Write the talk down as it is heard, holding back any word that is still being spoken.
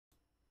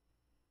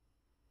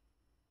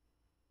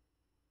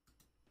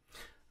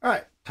All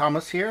right,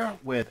 Thomas here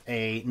with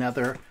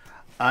another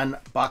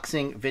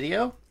unboxing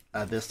video.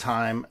 This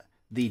time,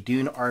 the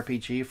Dune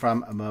RPG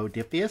from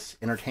Modiphiüs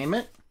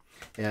Entertainment.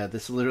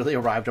 This literally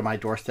arrived on my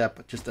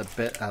doorstep just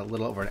a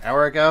little over an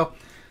hour ago.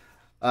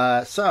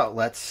 So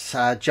let's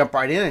jump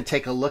right in and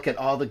take a look at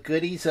all the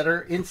goodies that are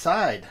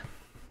inside.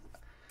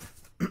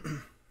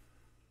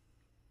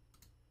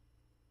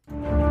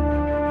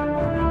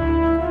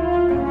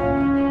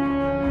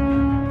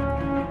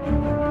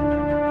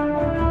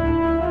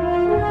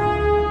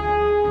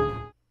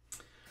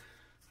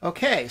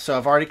 Okay, so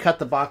I've already cut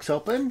the box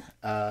open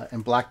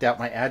and blacked out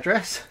my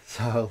address.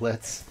 So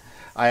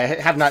I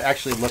have not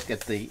actually looked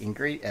at the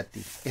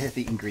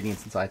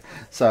ingredients inside.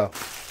 So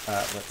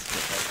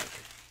let's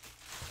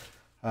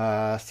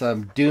get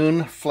some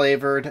Dune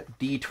flavored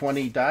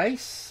D20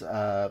 dice.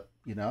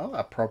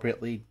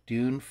 Appropriately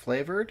Dune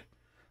flavored.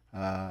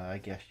 I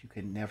guess you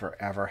can never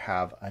ever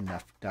have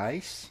enough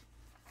dice.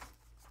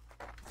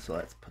 So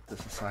let's put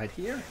this aside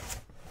here.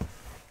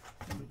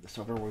 Move this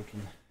over where we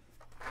can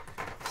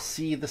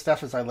see the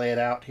stuff as I lay it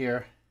out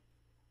here.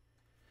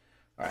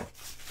 All right.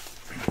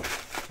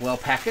 Well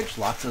packaged,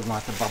 lots and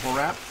lots of bubble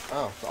wrap.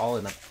 Oh, it's all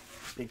in a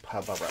big pile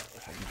of bubble wrap.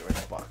 If I can join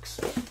the box.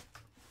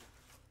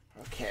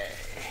 Okay,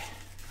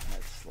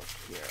 let's look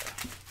here.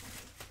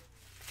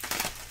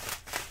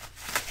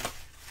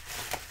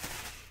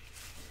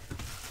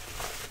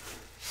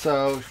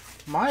 So,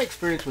 my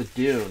experience with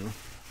Dune,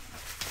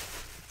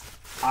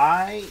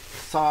 I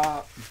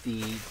saw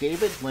the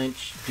David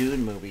Lynch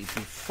Dune movie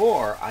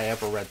before I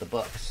ever read the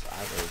books.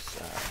 I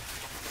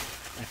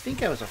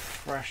think I was a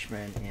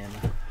freshman in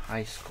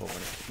high school when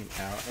it came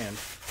out, and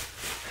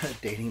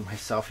dating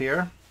myself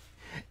here.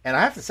 And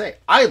I have to say,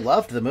 I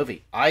loved the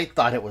movie. I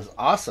thought it was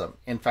awesome.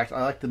 In fact,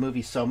 I liked the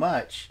movie so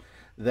much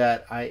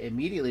that I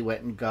immediately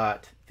went and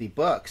got the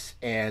books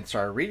and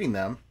started reading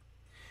them.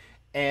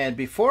 And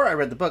before I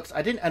read the books,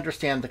 I didn't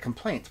understand the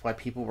complaints, why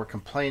people were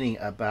complaining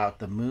about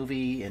the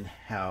movie and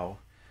how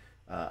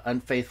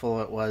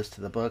unfaithful it was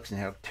to the books and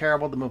how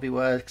terrible the movie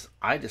was.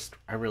 I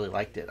really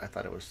liked it. I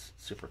thought it was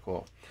super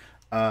cool.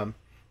 But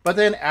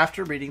then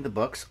after reading the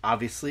books,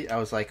 obviously I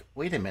was like,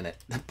 wait a minute,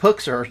 the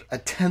books are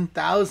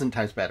 10,000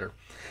 times better.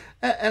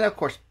 And of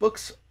course,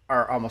 books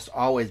are almost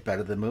always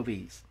better than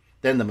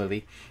the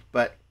movie,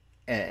 but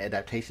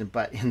adaptation.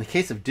 But in the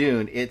case of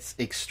Dune, it's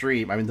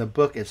extreme. I mean, the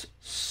book is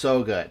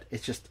so good.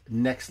 It's just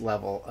next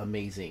level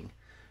amazing.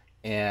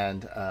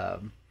 And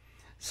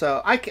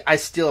so I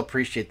still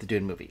appreciate the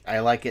Dune movie. I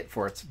like it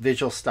for its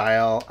visual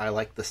style. I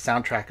like the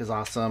soundtrack is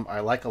awesome.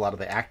 I like a lot of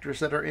the actors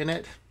that are in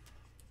it.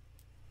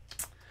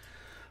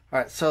 All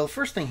right, so the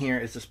first thing here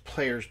is this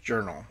player's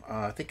journal.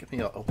 I think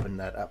I'll open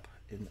that up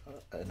in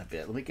a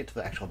bit. Let me get to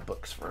the actual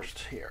books first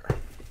here.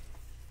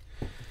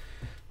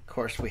 Of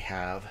course, we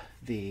have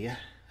you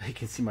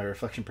can see my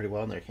reflection pretty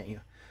well in there, can't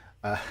you?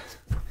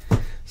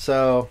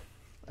 So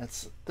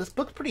this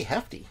book's pretty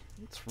hefty.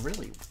 It's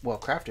really well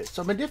crafted.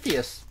 So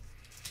Modiphiüs,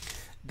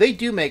 they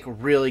do make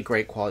really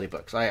great quality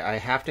books. I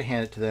have to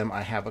hand it to them.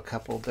 I have a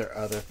couple of their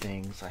other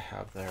things. I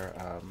have their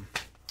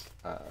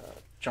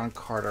John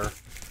Carter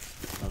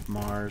of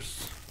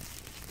Mars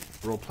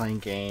role-playing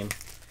game,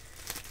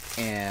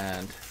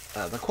 and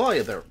the quality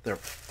of their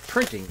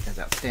printing is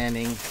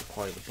outstanding. The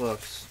quality of the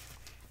books,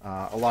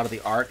 a lot of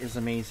the art is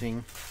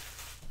amazing.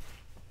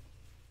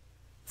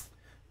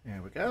 There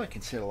we go. I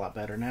can see it a lot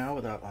better now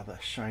without all the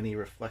shiny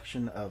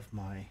reflection of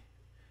my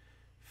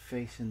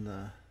face in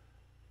the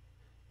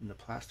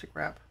plastic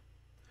wrap.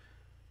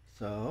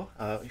 So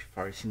you've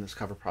already seen this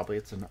cover. Probably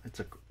it's a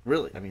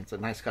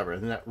nice cover,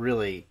 and that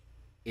really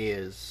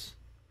is.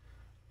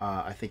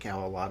 I think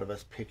how a lot of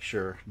us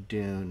picture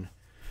Dune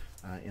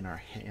in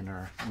our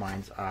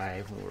mind's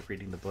eye when we're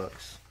reading the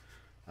books.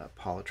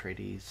 Paul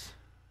Atreides.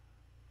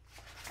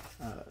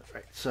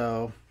 Right,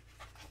 so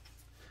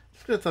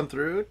just gonna thumb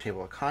through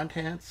table of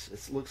contents.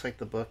 It looks like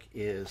the book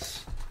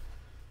is,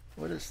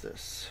 what is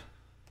this?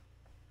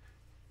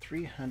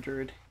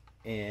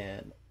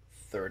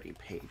 330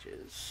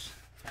 pages.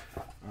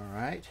 All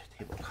right,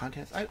 table of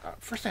contents.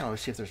 First thing I always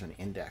see if there's an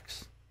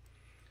index.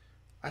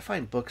 I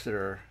find books that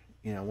are,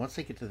 once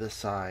they get to this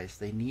size,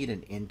 they need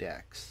an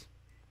index.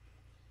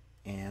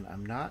 And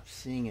I'm not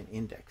seeing an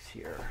index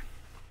here.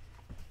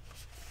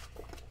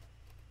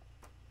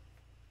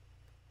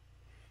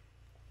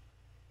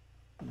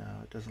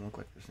 No, it doesn't look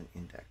like there's an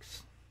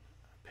index.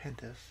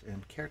 Appendice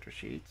and character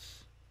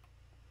sheets.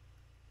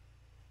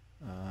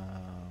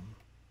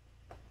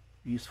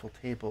 Useful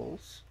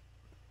tables.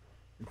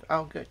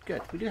 Oh, good.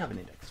 We do have an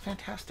index.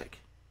 Fantastic.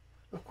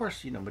 Of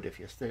course,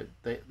 Modiphiüs.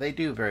 They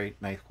do very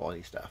nice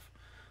quality stuff.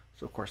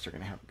 So of course they're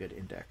going to have a good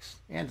index,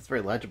 and it's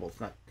very legible. It's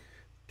not,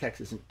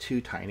 text isn't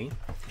too tiny.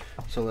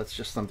 So let's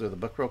just thumb through the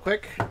book real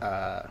quick.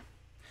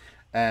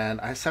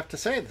 And I just have to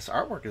say, this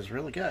artwork is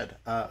really good.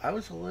 I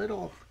was a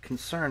little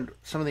concerned.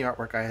 Some of the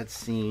artwork I had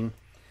seen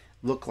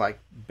looked like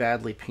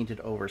badly painted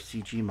over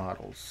CG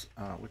models,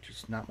 which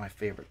is not my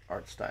favorite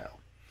art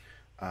style.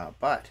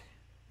 But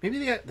maybe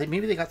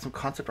they got some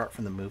concept art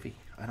from the movie.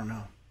 I don't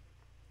know.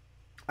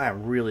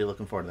 I'm really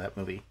looking forward to that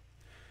movie.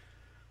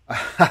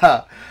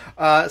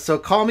 So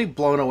call me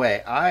blown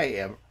away. I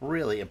am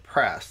really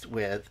impressed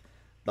with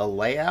the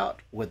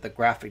layout, with the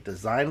graphic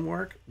design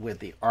work, with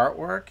the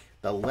artwork,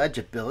 the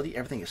legibility.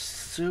 Everything is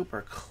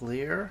super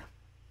clear.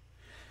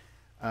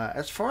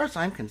 As far as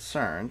I'm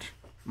concerned,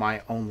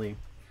 my only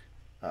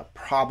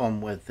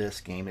problem with this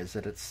game is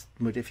that it's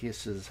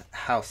Modiphiüs's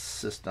house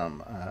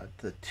system,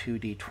 the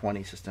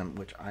 2D20 system,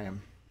 which I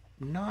am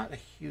not a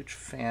huge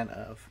fan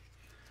of.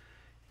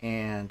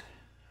 And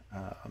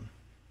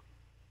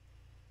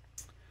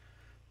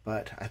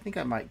but I think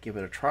I might give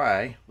it a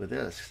try with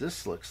this.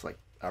 This looks like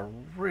a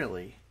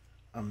really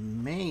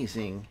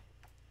amazing.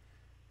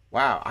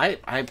 Wow,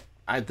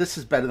 this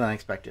is better than I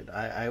expected.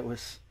 I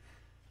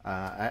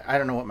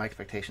don't know what my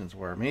expectations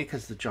were. Maybe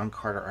because the John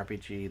Carter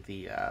RPG,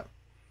 the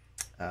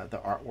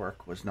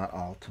artwork was not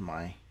all to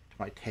my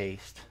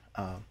taste,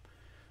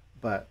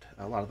 but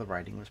a lot of the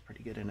writing was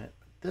pretty good in it.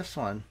 This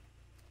one,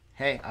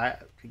 hey,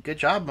 good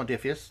job,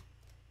 Modiphiüs.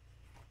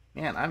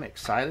 Man, I'm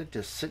excited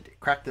to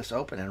crack this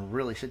open and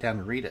really sit down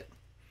and read it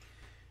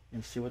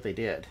and see what they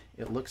did.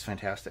 It looks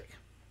fantastic.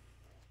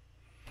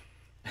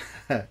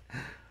 All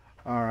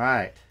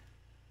right.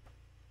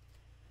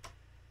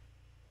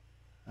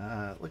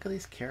 Look at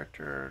these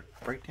character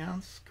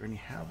breakdowns. Gurney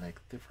Halleck,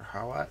 Thufir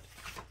Hawat.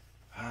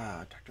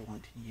 Dr.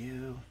 Wellington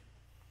Yu.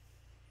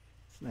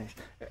 It's nice.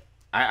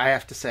 I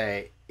have to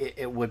say,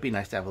 it would be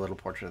nice to have a little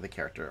portrait of the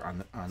character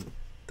on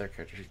their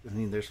character sheet. I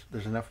mean,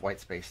 there's enough white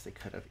space they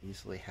could have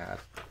easily had.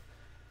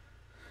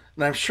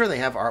 And I'm sure they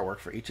have artwork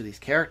for each of these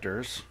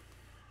characters.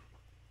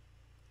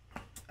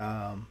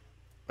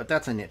 But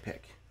that's a nitpick.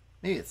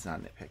 Maybe it's not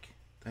a nitpick.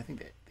 I think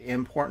that the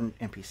important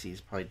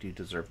NPCs probably do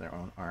deserve their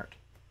own art.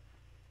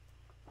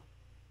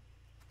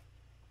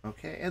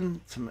 Okay,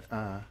 and some...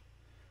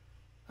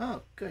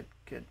 oh, good.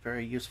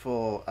 Very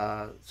useful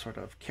sort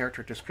of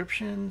character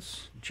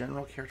descriptions,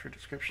 general character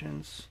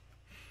descriptions.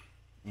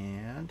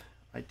 And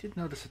I did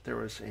notice that there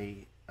was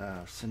a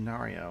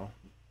scenario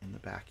in the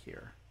back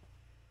here.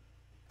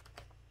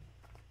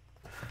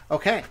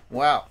 Okay,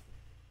 well,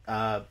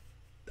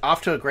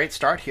 off to a great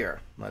start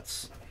here.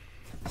 Let's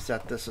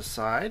set this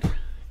aside.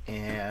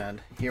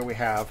 And here we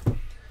have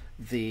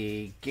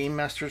the Game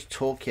Master's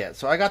Toolkit.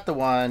 So I got the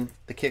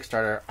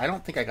Kickstarter. I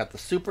don't think I got the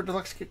Super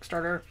Deluxe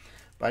Kickstarter,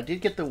 but I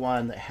did get the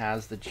one that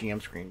has the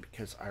GM screen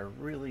because I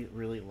really,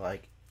 really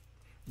like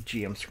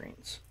GM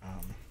screens.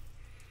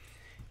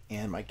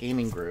 And my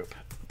gaming group,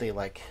 they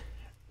like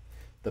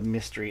the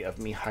mystery of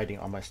me hiding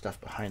all my stuff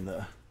behind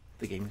the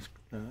game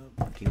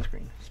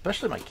screen.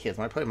 Especially my kids.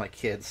 When I play with my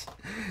kids,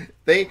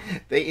 they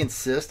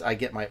insist I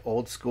get my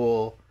old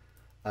school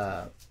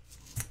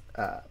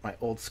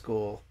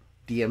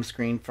DM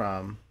screen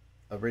from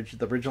the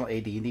original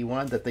AD&D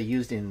one that they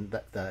used in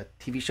the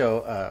TV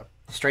show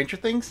Stranger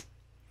Things,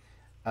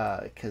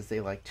 because they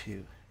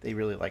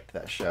really liked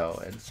that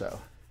show, and so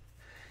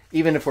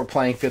even if we're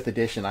playing 5th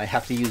edition, I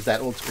have to use that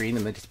old screen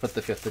and then just put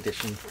the 5th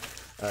edition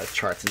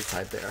charts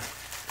inside there.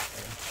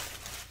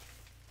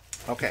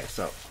 Okay,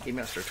 so Game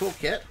Master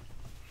Toolkit,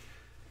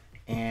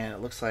 and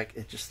it looks like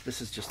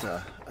this is just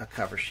a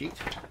cover sheet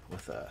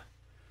with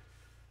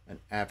an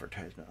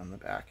advertisement on the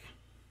back.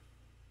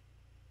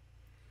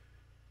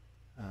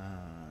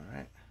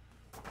 Alright.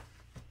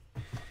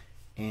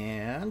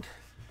 And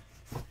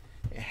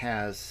it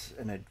has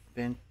an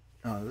advent.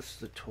 Oh, this is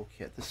the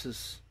toolkit. This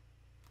is.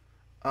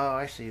 Oh,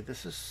 I see.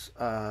 This is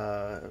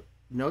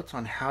notes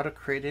on how to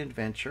create an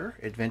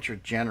adventure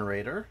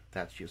generator.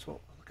 That's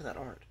useful. Look at that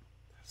art.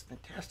 That's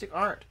fantastic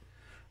art.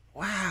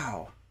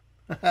 Wow.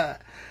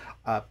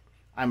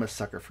 I'm a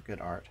sucker for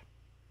good art.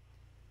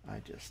 I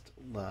just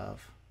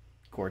love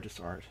gorgeous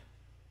art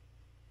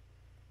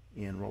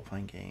in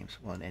role-playing games.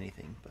 Well, in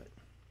anything, but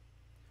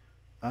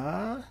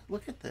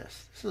look at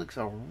this. This looks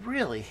a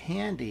really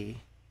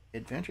handy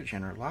adventure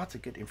generator. Lots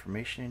of good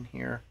information in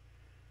here.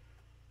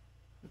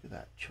 Look at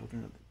that.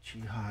 Children of the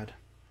Jihad.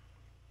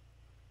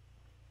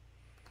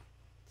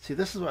 See,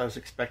 this is what I was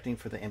expecting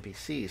for the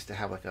NPCs, to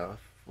have like a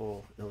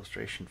full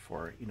illustration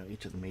for,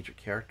 each of the major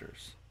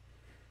characters.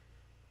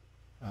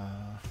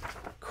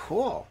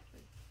 Cool.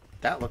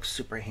 That looks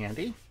super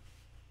handy.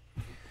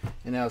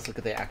 And now let's look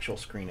at the actual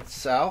screen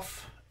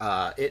itself.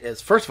 It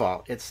is, first of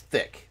all, it's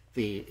thick.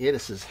 It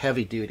is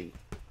heavy duty.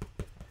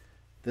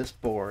 This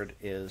board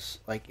is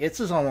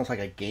almost like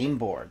a game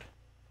board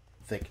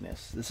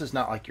thickness. This is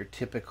not like your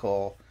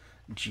typical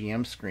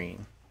GM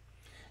screen.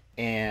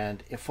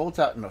 And it folds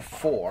out into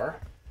 4.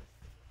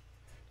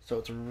 So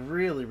it's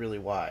really, really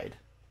wide.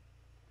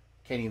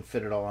 Can't even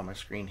fit it all on my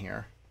screen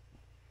here.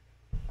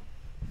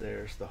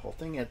 There's the whole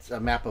thing. It's a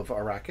map of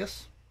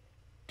Arrakis.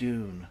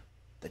 Dune,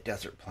 the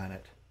desert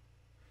planet.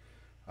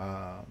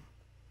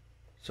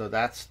 So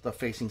that's the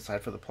facing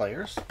side for the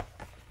players.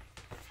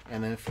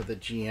 And then for the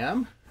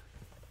GM,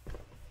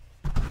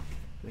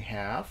 we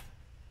have,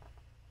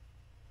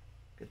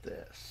 look at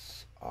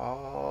this,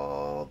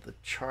 all the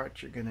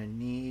charts you're going to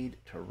need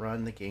to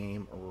run the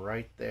game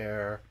right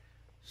there.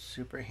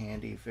 Super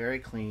handy, very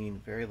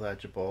clean, very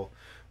legible,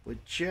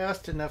 with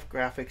just enough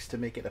graphics to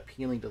make it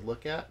appealing to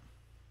look at.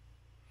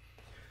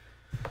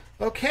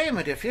 Okay,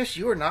 Modiphiüs,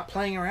 you are not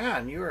playing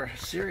around. You are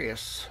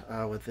serious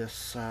with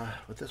this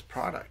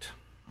product.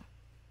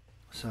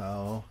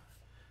 So,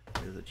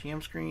 here's the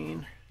GM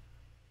screen,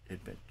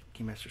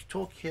 Game Master's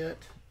Toolkit.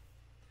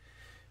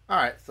 All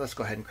right, so let's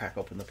go ahead and crack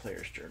open the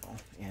player's journal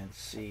and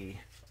see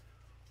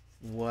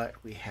what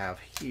we have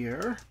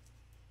here.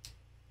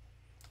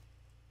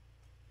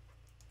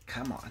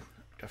 Come on,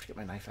 do I have to get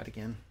my knife out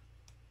again?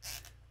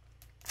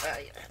 Yeah,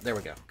 there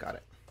we go, got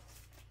it.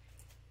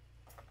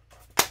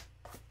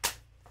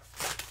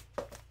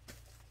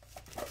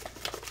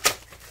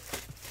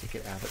 Take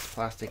it out of its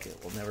plastic, it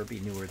will never be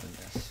newer than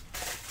this.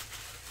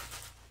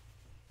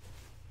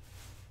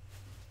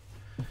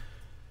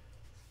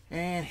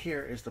 And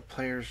here is the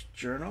player's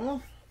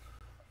journal,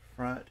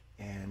 front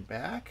and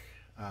back.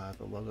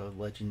 The logo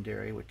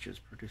Legendary, which is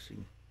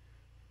producing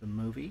the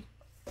movie.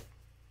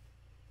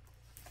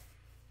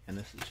 And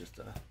this is just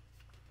a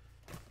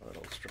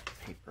little strip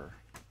of paper,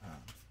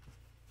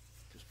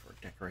 just for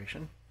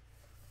decoration.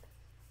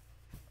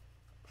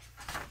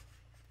 I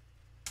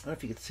don't know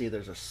if you can see,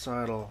 there's a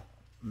subtle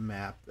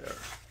map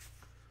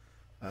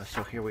there.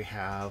 So here we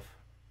have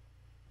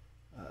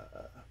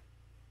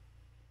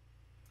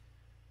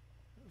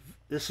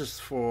this is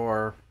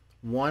for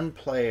one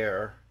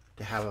player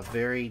to have a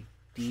very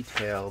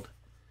detailed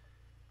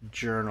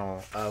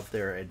journal of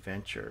their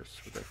adventures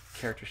with a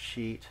character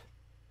sheet,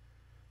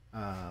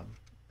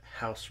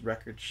 house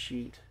record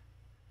sheet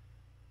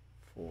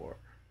for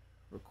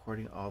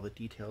recording all the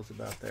details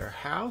about their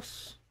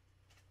house.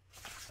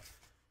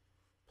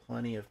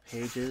 Plenty of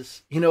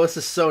pages. You know, this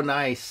is so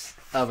nice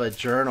of a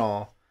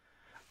journal.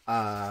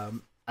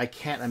 I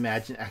can't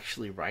imagine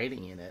actually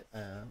writing in it.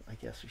 I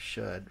guess we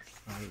should.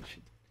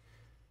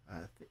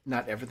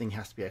 Not everything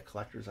has to be a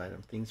collector's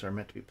item. Things are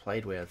meant to be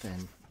played with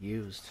and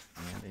used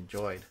and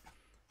enjoyed,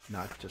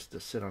 not just to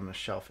sit on a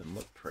shelf and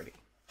look pretty.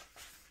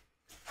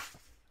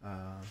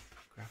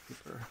 Graph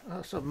paper.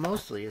 Oh, so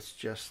mostly it's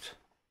just...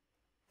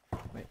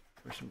 Wait,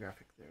 there's some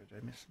graphic there.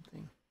 Did I miss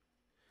something?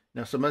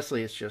 No, so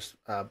mostly it's just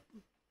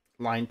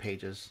line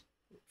pages,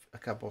 a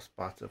couple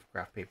spots of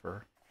graph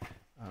paper,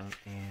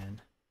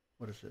 and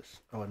what is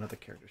this? Oh, another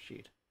character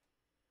sheet.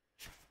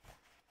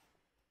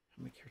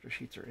 How many character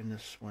sheets are in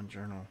this one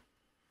journal?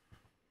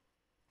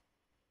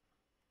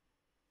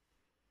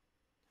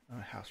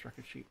 A house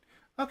record sheet.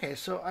 Okay,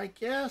 so I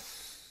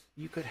guess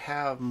you could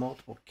have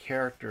multiple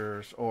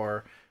characters,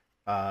 or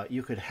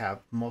you could have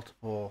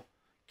multiple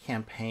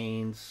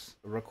campaigns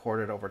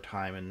recorded over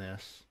time in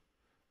this,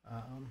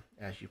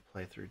 as you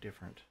play through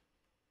different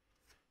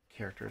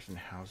characters and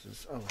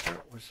houses. Oh,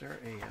 was there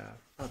a...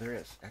 oh, there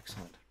is.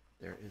 Excellent.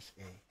 There is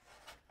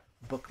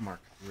a bookmark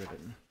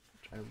ribbon,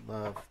 which I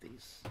love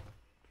these.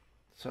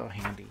 So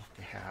handy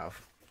to have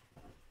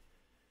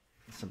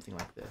something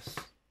like this.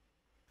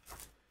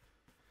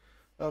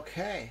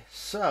 Okay,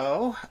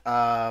 so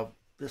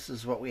this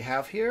is what we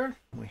have here.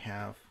 We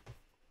have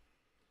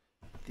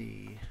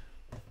the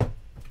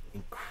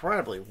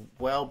incredibly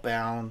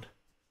well-bound,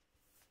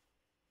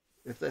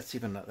 if that's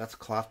even, that's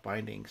cloth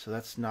binding, so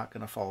that's not going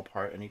to fall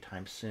apart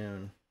anytime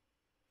soon.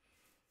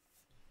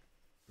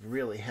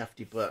 Really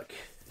hefty book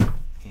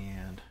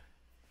and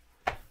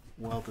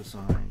well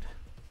designed.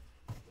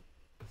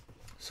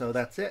 So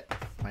that's it,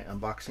 my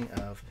unboxing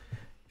of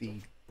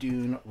the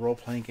Dune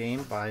role-playing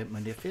game by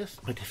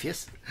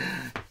Modiphiüs.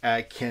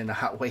 I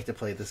cannot wait to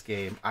play this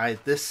game.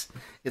 It's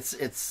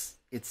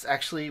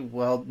actually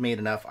well made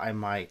enough. I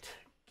might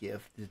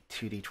give the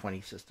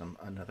 2D20 system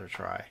another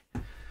try.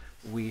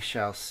 We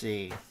shall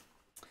see.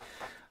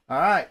 All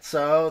right,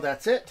 so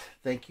that's it.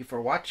 Thank you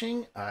for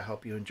watching. I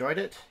hope you enjoyed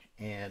it,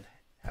 and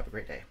have a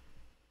great day.